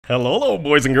Hello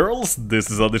boys and girls,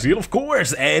 this is Undertale of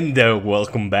course, and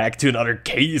welcome back to another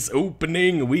case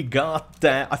opening. We got,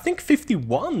 I think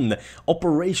 51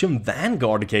 Operation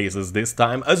Vanguard cases this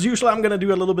time. As usual, I'm gonna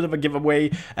do a little bit of a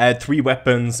giveaway, 3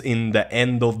 weapons in the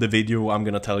end of the video. I'm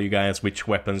gonna tell you guys which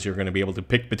weapons you're gonna be able to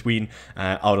pick between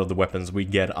out of the weapons we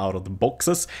get out of the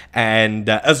boxes. And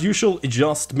as usual,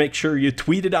 just make sure you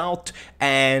tweet it out,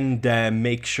 and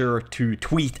make sure to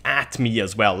tweet at me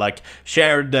as well, like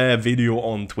share the video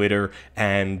on Twitter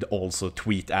and also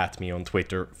tweet at me on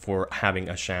Twitter for having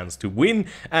a chance to win.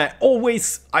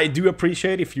 Always, I do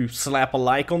appreciate if you slap a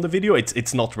like on the video.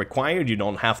 It's not required, you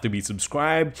don't have to be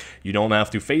subscribed, you don't have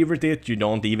to favorite it, you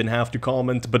don't even have to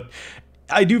comment, but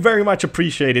I do very much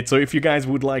appreciate it. So if you guys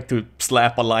would like to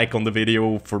slap a like on the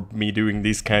video for me doing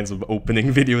these kinds of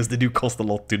opening videos, they do cost a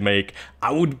lot to make.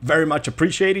 I would very much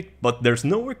appreciate it, but there's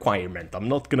no requirement. I'm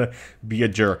not gonna be a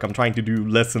jerk. I'm trying to do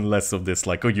less and less of this,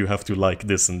 like, oh, you have to like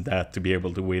this and that to be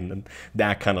able to win and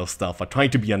that kind of stuff. I try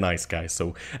to be a nice guy,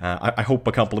 so I hope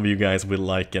a couple of you guys will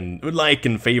like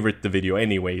and favorite the video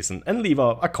anyways, and leave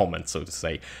a comment, so to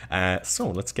say. So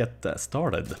let's get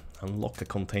started. Unlock a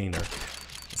container.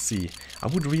 Let's see, I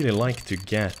would really like to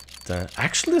get...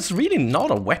 actually, it's really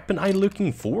not a weapon I'm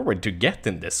looking forward to get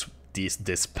in this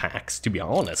packs, to be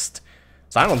honest.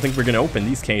 So I don't think we're gonna open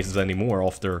these cases anymore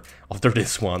after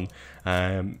this one.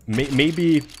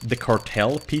 Maybe the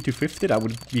Cartel P250, that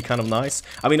would be kind of nice.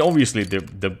 I mean, obviously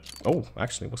oh,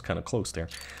 actually, it was kind of close there.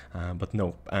 But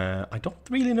no, I don't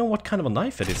really know what kind of a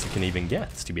knife it is you can even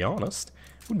get, to be honest.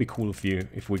 It would be cool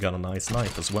if we got a nice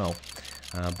knife as well.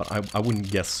 But I wouldn't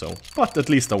guess so. But at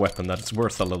least a weapon that's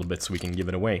worth a little bit so we can give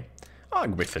it away. Ah,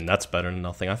 Griffin, that's better than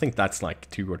nothing. I think that's like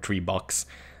 $2 or $3.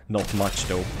 Not much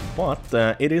though.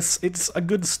 But it's a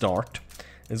good start.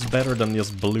 It's better than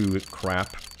just blue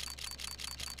crap.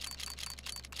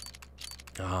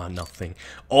 Ah, nothing.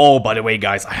 Oh, by the way,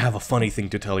 guys, I have a funny thing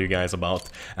to tell you guys about.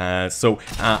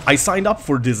 I signed up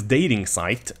for this dating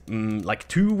site like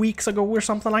 2 weeks ago or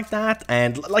something like that.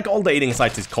 And like all dating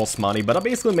sites, it costs money, but I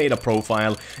basically made a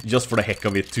profile just for the heck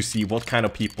of it to see what kind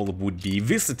of people would be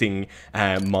visiting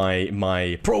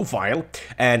my profile.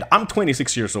 And I'm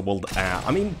 26 years old. I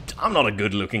mean, I'm not a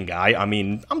good-looking guy. I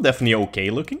mean, I'm definitely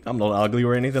okay-looking. I'm not ugly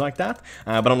or anything like that.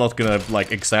 But I'm not gonna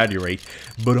like exaggerate.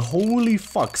 But holy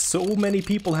fuck, so many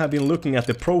people have been looking at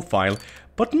the profile,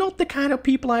 but not the kind of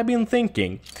people I've been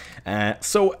thinking.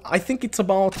 So I think it's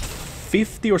about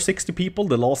 50 or 60 people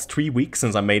the last 3 weeks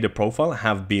since I made a profile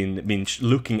have been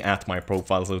looking at my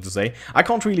profile, so to say. I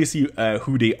can't really see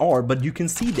who they are, but you can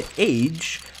see the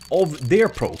age of their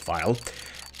profile.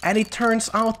 And it turns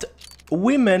out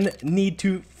women need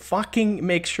to fucking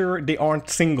make sure they aren't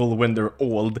single when they're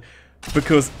old.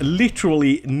 Because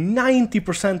literally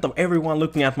 90% of everyone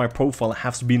looking at my profile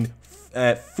has been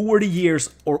 40 years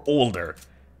or older.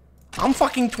 I'm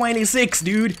fucking 26,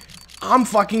 dude. I'm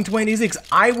fucking 26.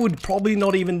 I would probably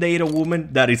not even date a woman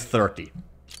that is 30.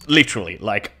 Literally,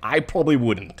 like, I probably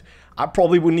wouldn't. I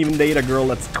probably wouldn't even date a girl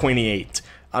that's 28.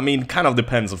 I mean, kind of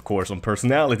depends, of course, on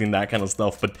personality and that kind of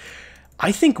stuff, but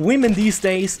I think women these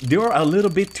days, they're a little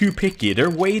bit too picky. They're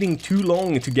waiting too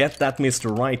long to get that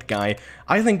Mr. Right guy.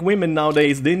 I think women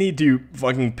nowadays, they need to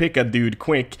fucking pick a dude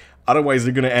quick, otherwise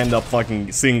they're gonna end up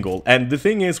fucking single. And the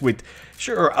thing is with,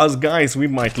 sure, us guys, we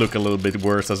might look a little bit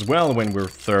worse as well when we're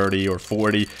 30 or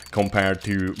 40 compared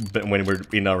to when we're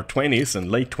in our 20s and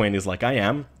late 20s like I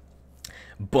am.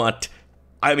 But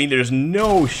I mean, there's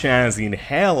no chance in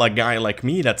hell a guy like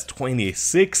me that's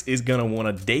 26 is gonna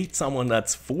wanna date someone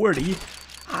that's 40.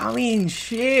 I mean,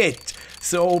 shit.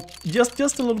 So,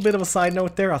 just a little bit of a side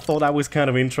note there. I thought that was kind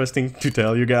of interesting to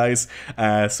tell you guys.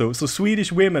 So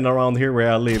Swedish women around here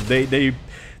where I live, they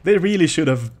really should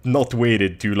have not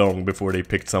waited too long before they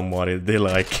picked somebody they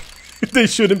like. They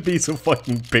shouldn't be so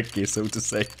fucking picky, so to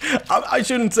say. I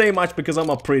shouldn't say much because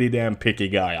I'm a pretty damn picky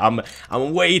guy.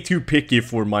 I'm way too picky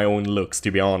for my own looks,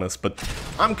 to be honest. But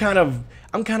I'm kind of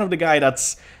the guy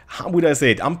that's, how would I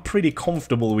say it? I'm pretty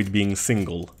comfortable with being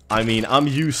single. I mean, I'm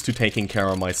used to taking care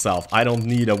of myself. I don't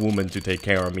need a woman to take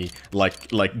care of me like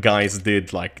guys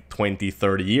did like 20,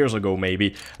 30 years ago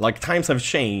maybe. Like, times have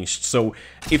changed. So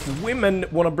if women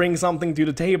want to bring something to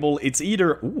the table, it's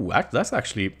either, ooh, that's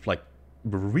actually like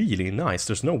really nice.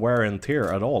 There's no wear and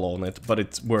tear at all on it, but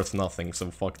it's worth nothing, so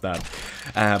fuck that.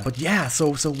 But yeah,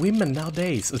 so women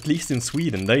nowadays, at least in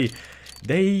Sweden,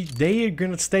 they're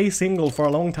gonna stay single for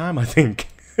a long time, I think.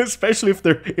 Especially if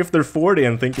they're 40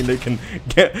 and thinking they can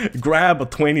grab a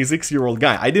 26-year-old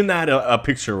guy. I didn't add a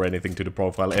picture or anything to the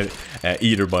profile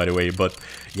either, by the way. But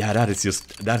yeah, that is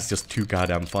just too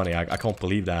goddamn funny. I can't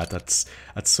believe that. That's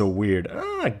so weird.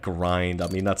 Grind. I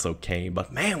mean, that's okay.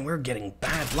 But man, we're getting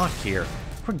bad luck here.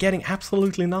 We're getting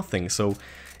absolutely nothing. So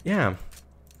yeah,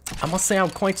 I must say I'm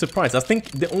quite surprised. I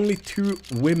think the only two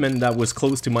women that was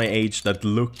close to my age that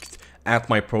looked at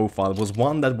my profile was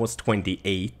one that was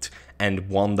 28 and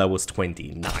one that was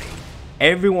 29.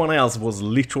 Everyone else was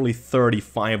literally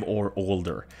 35 or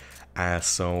older.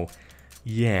 So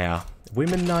yeah,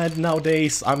 women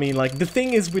nowadays, I mean, like, the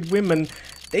thing is with women,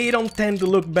 they don't tend to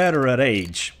look better at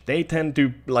age. They tend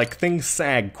to, like, things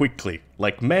sag quickly.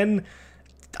 Like men,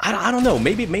 I don't know,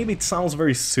 maybe it sounds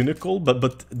very cynical,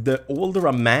 but the older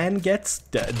a man gets,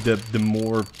 the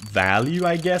more value,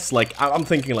 I guess. Like, I'm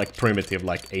thinking like primitive,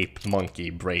 like ape monkey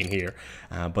brain here.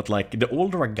 But like, the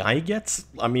older a guy gets,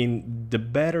 I mean, the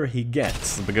better he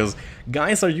gets. Because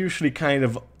guys are usually kind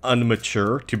of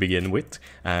unmature to begin with.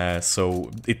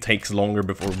 So it takes longer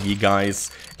before we guys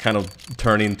kind of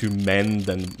turn into men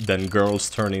than girls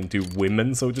turn into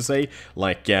women, so to say.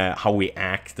 Like how we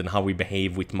act and how we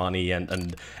behave with money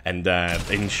and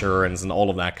insurance and all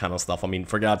of that kind of stuff. I mean,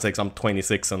 for God's sakes, I'm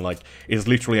 26 and like, it's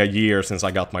literally a year since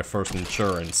I got my first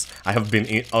insurance. I have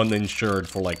been uninsured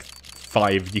for like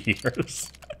 5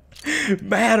 years.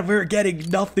 Man, we're getting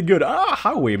nothing good.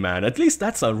 Highwayman, at least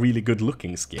that's a really good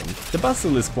looking skin. The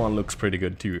Basilisk one looks pretty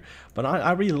good too, but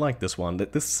I really like this one.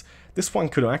 This one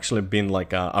could have actually been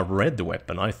like a red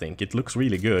weapon, I think. It looks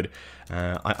really good.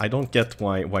 I don't get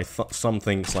why some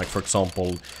things, like for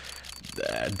example,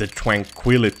 the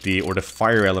Tranquility or the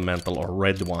Fire Elemental are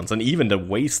red ones, and even the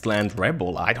Wasteland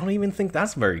Rebel, I don't even think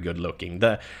that's very good looking.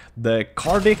 The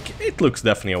Cardic, it looks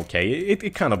definitely okay.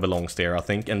 It kind of belongs there, I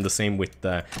think, and the same with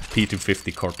the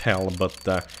P250 Cartel,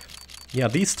 but yeah,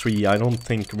 these three I don't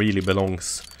think really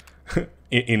belongs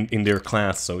in their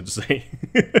class, so to say.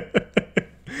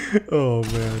 Oh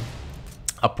man.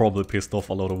 I probably pissed off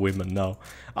a lot of women now.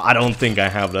 I don't think I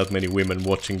have that many women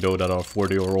watching though that are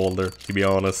 40 or older, to be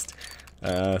honest.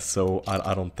 So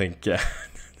I don't think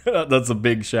that's a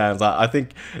big chance. I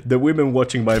think the women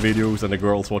watching my videos and the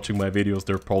girls watching my videos,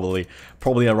 they're probably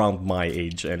around my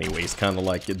age anyways. Kind of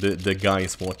like the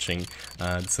guys watching,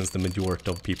 since the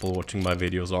majority of people watching my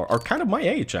videos are kind of my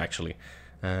age actually.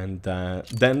 And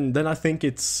then I think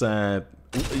it's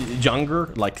younger,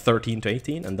 like 13 to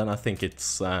 18, and then I think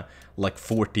it's like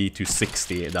 40 to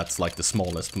 60, that's like the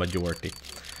smallest majority.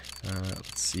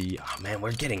 Let's see. Oh man,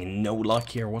 we're getting no luck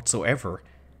here whatsoever.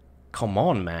 Come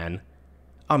on, man.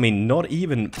 I mean, not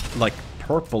even like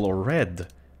purple or red.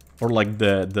 Or like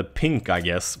the pink, I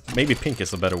guess. Maybe pink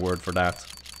is a better word for that.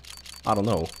 I don't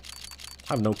know.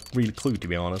 I have no real clue, to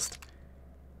be honest.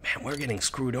 Man, we're getting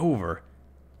screwed over.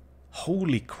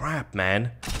 Holy crap,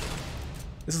 man.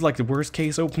 This is like the worst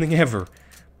case opening ever.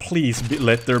 Please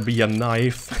let there be a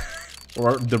knife.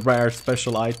 Or the rare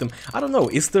special item. I don't know,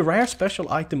 is the rare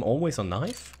special item always a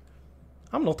knife?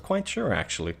 I'm not quite sure,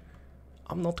 actually.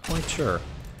 I'm not quite sure.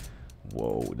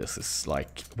 Whoa, this is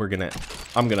like...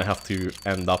 I'm gonna have to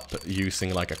end up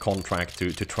using like a contract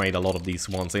to trade a lot of these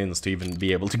ones in to even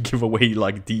be able to give away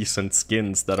like decent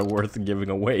skins that are worth giving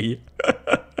away.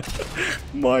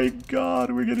 My god,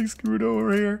 we're getting screwed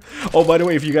over here. Oh, by the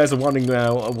way, if you guys are wondering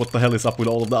what the hell is up with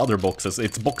all of the other boxes,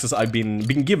 it's boxes I've been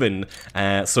given,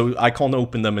 so I can't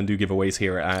open them and do giveaways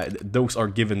here. Those are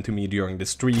given to me during the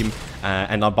stream,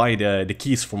 and I buy the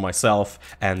keys for myself,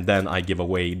 and then I give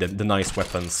away the nice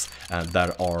weapons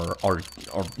that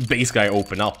are basically I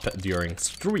open up during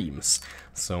streams.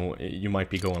 So you might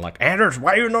be going like, Anders,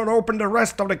 why you not open the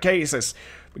rest of the cases?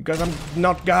 Because I'm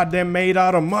not goddamn made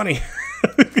out of money.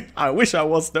 I wish I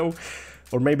was though.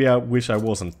 Or maybe I wish I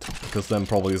wasn't, because then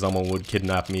probably someone would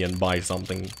kidnap me and buy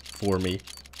something for me.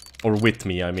 Or with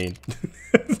me, I mean.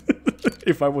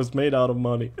 If I was made out of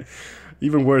money.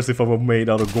 Even worse if I were made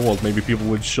out of gold, maybe people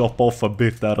would chop off a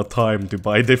bit at a time to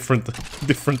buy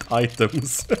different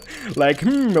items. Like,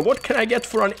 what can I get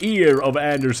for an ear of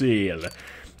Anders Eel?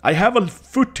 I have a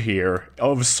foot here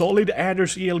of solid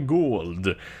Anders Eel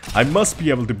gold. I must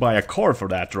be able to buy a car for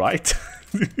that, right?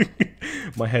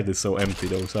 My head is so empty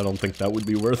though, so I don't think that would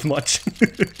be worth much.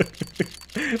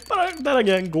 But then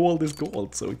again, gold is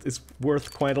gold, so it's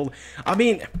worth quite a lot. I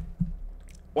mean,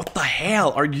 what the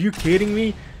hell? Are you kidding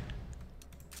me?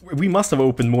 We must have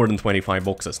opened more than 25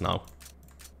 boxes now.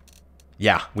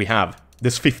 Yeah, we have.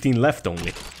 There's 15 left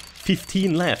only.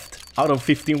 15 left out of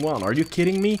 51. Are you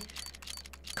kidding me?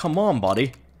 Come on,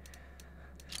 buddy.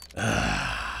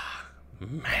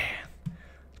 Man.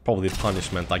 Probably the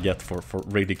punishment I get for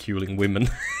ridiculing women.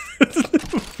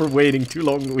 for waiting too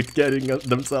long with getting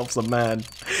themselves a man.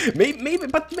 Maybe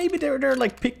they're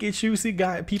like picky, choosy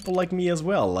people like me as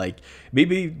well. Like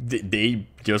maybe they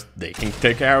can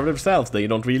take care of themselves. They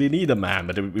don't really need a man,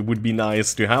 but it would be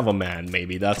nice to have a man.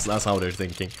 Maybe that's how they're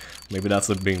thinking. Maybe that's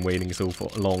what been waiting so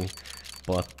long.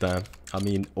 But I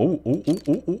mean, oh,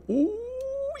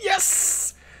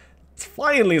 yes! It's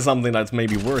finally something that's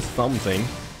maybe worth something.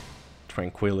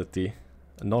 Tranquility.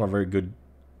 Not a very good...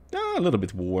 a little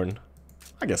bit worn.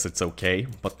 I guess it's okay,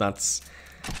 but that's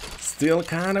still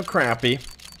kind of crappy.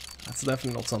 That's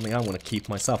definitely not something I want to keep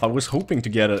myself. I was hoping to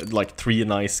get like 3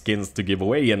 nice skins to give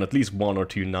away and at least 1 or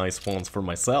 2 nice ones for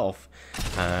myself.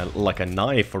 Like a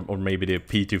knife or maybe the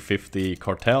P250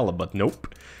 cartel, but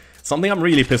nope. Something I'm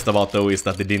really pissed about though is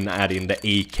that they didn't add in the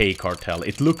AK cartel.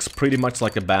 It looks pretty much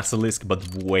like a basilisk,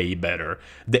 but way better.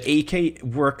 The AK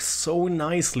works so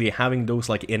nicely having those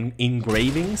like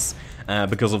engravings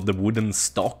because of the wooden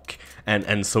stock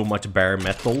and so much bare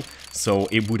metal. So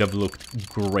it would have looked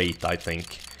great, I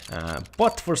think.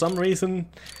 But for some reason,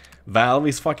 Valve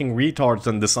is fucking retards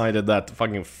and decided that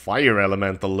fucking Fire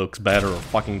Elemental looks better, or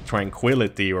fucking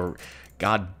Tranquility, or...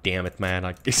 God damn it, man,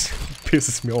 it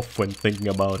pisses me off when thinking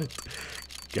about it.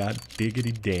 God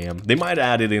diggity damn. They might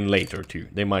add it in later, too.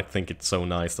 They might think it's so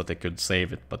nice that they could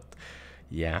save it, but...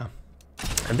 yeah.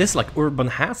 And this, like, Urban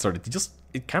Hazard,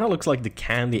 it kind of looks like the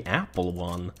Candy Apple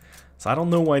one. So I don't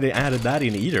know why they added that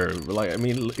in either. Like, I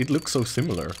mean, it looks so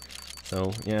similar.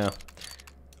 So, yeah.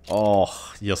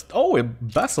 Oh, just... oh, a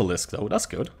Basilisk, though. That's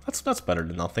good. That's better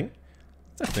than nothing.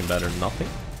 Definitely better than nothing.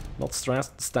 Not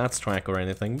stats track or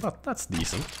anything, but that's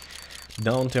decent.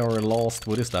 Down to our last,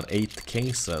 what is that, 8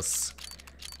 cases.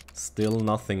 Still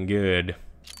nothing good.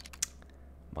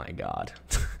 My god.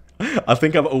 I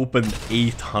think I've opened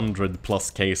 800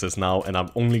 plus cases now, and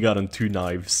I've only gotten 2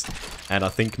 knives. And I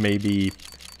think maybe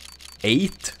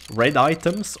 8 red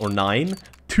items, or 9.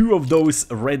 2 of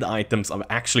those red items I've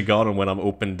actually gotten when I've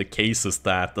opened the cases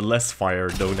that the Less Fire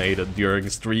donated during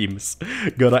streams.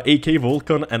 Got a AK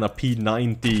Vulcan and a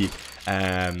P90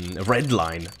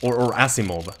 Redline, or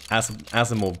Asimov.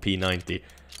 Asimov P90.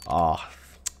 Ah,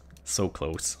 so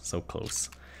close, so close.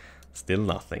 Still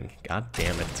nothing. God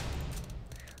damn it.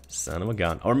 Son of a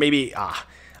gun. Or maybe, I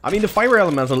mean, the Fire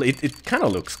Elemental, it kind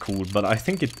of looks cool, but I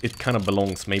think it kind of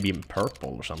belongs maybe in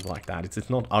purple or something like that. It's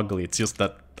not ugly, it's just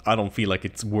that I don't feel like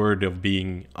it's worthy of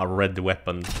being a red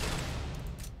weapon.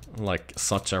 Like,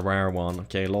 such a rare one.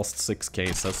 Okay, lost 6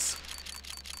 cases.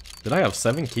 Did I have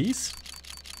 7 keys?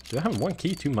 Do I have 1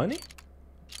 key too many?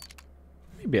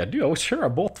 Maybe I do. I was sure I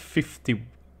bought 50...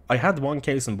 I had 1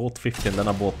 case and bought 50, and then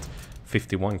I bought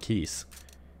 51 keys.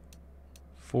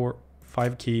 5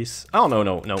 keys. Oh,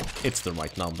 no. It's the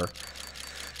right number.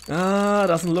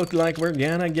 Doesn't look like we're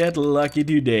gonna get lucky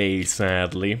today,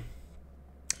 sadly.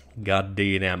 God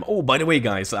damn. Oh, by the way,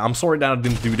 guys, I'm sorry that I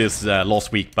didn't do this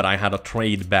last week, but I had a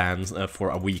trade ban for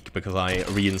a week because I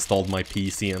reinstalled my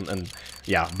PC and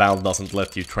yeah, Valve doesn't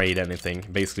let you trade anything.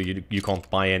 Basically, you can't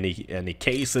buy any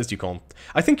cases, you can't...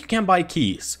 I think you can buy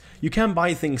keys. You can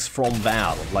buy things from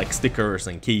Valve, like stickers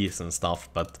and keys and stuff,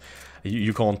 but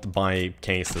you can't buy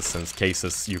cases, since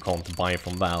cases you can't buy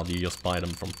from Valve, you just buy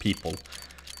them from people.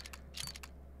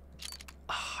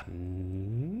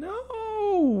 No,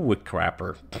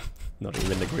 crapper. Not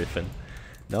even the Griffin.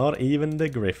 Not even the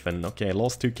Griffin. Okay,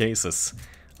 lost 2 cases.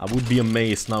 I would be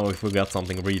amazed now if we got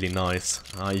something really nice.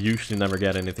 I usually never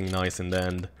get anything nice in the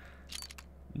end.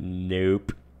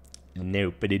 Nope.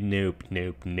 Nopedy nope.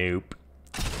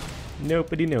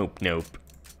 Nopedy nope.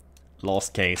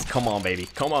 Lost case. Come on, baby.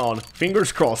 Come on.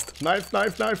 Fingers crossed. Knife.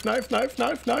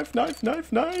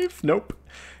 Nope.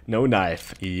 No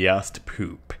knife. Just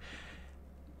poop.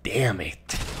 Damn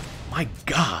it. My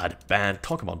god.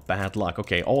 Talk about bad luck.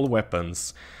 Okay, all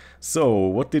weapons. So,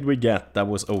 what did we get that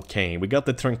was okay? We got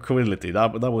the Tranquility.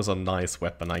 That was a nice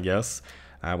weapon, I guess.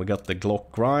 We got the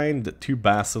Glock Grind, 2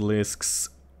 Basilisks.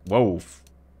 Whoa.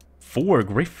 4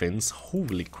 Griffins.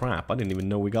 Holy crap. I didn't even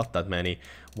know we got that many.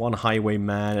 1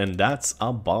 Highwayman, and that's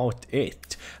about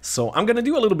it. So I'm gonna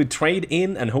do a little bit trade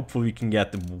in, and hopefully we can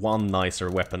get 1 nicer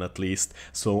weapon at least.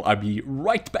 So I'll be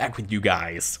right back with you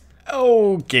guys.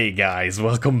 Okay guys,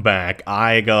 welcome back.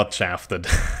 I got shafted.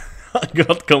 I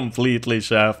got completely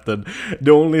shafted.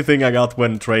 The only thing I got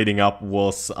when trading up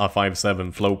was a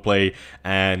 5-7 flow play,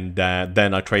 and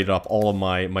then I traded up all of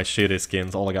my shitty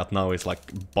skins. All I got now is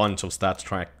like a bunch of stats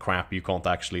track crap you can't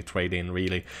actually trade in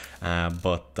really.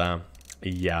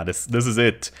 Yeah, this is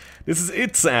it. this is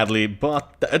it, sadly,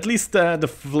 but at least the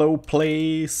flow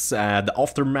plays, the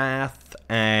aftermath,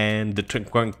 and the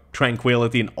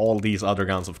tranquility and all these other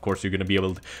guns, of course, you're gonna be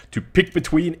able to pick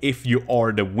between if you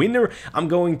are the winner. I'm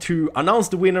going to announce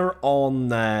the winner on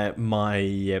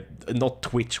my, not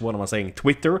Twitch, what am I saying,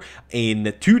 Twitter,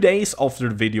 in 2 days after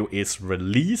the video is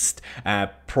released,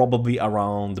 probably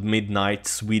around midnight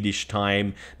Swedish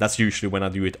time. That's usually when I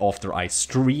do it after I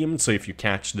stream, so if you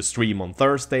catch the stream on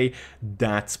Thursday,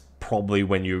 that's probably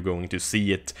when you're going to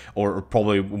see it, or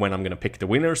probably when I'm gonna pick the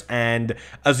winners. And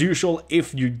as usual,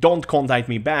 if you don't contact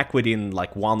me back within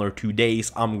like 1 or 2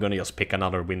 days, I'm gonna just pick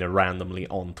another winner randomly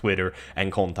on Twitter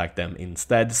and contact them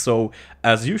instead. So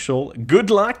as usual, good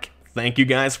luck, thank you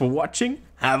guys for watching,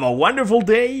 have a wonderful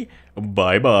day,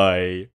 bye bye.